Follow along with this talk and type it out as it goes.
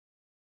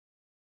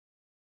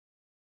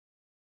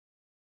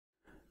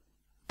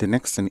The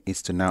next thing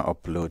is to now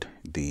upload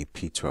the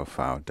P12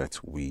 file that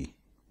we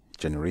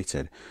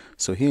generated.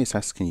 So here it's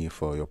asking you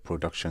for your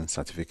production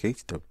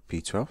certificate, the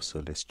P12.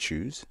 So let's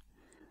choose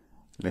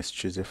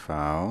a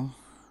file,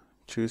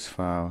 choose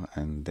file,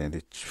 and then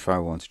the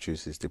file we want to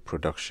choose is the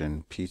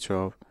production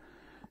P12.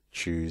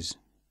 Choose.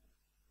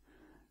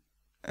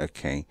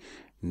 Okay,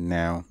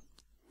 now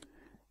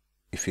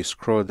if you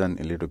scroll down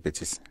a little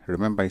bit,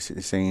 remember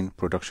it's saying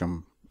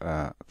production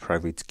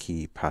private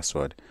key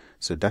password.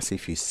 So that's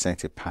if you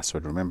set a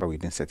password. Remember, we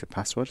didn't set a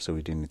password, so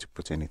we didn't need to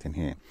put anything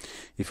here.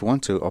 If you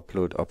want to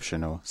upload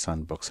optional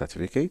sandbox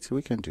certificate,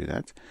 we can do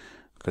that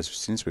because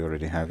since we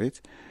already have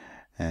it.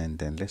 And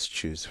then let's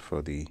choose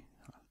for the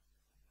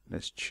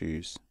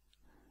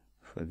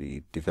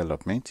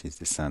development is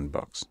the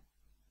sandbox.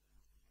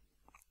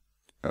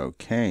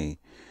 Okay,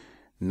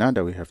 now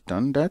that we have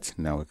done that,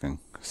 now we can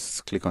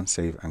click on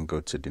save and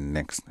go to the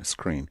next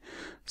screen.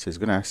 So it's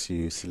going to ask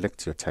you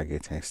select your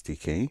target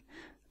SDK.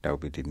 That will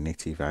be the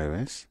native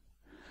iOS,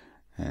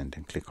 and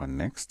then click on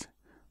next.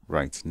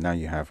 Right, now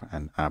you have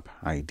an app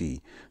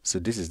ID. So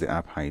this is the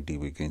app ID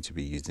we're going to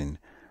be using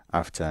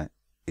after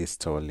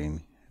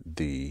installing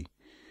the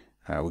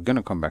we're going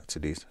to come back to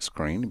this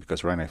screen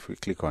because right now if we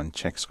click on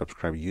check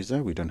subscribe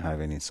user, we don't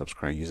have any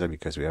subscribe user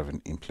because we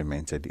haven't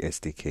implemented the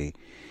SDK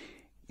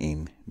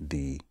in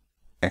the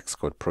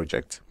Xcode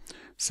project.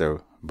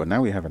 So but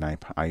now we have an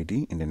app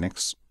ID. In the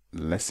next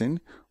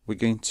lesson we're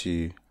going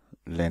to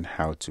learn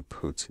how to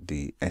put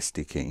the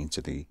SDK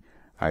into the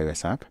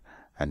iOS app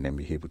and then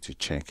be able to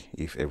check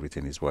if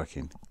everything is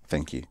working.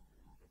 Thank you.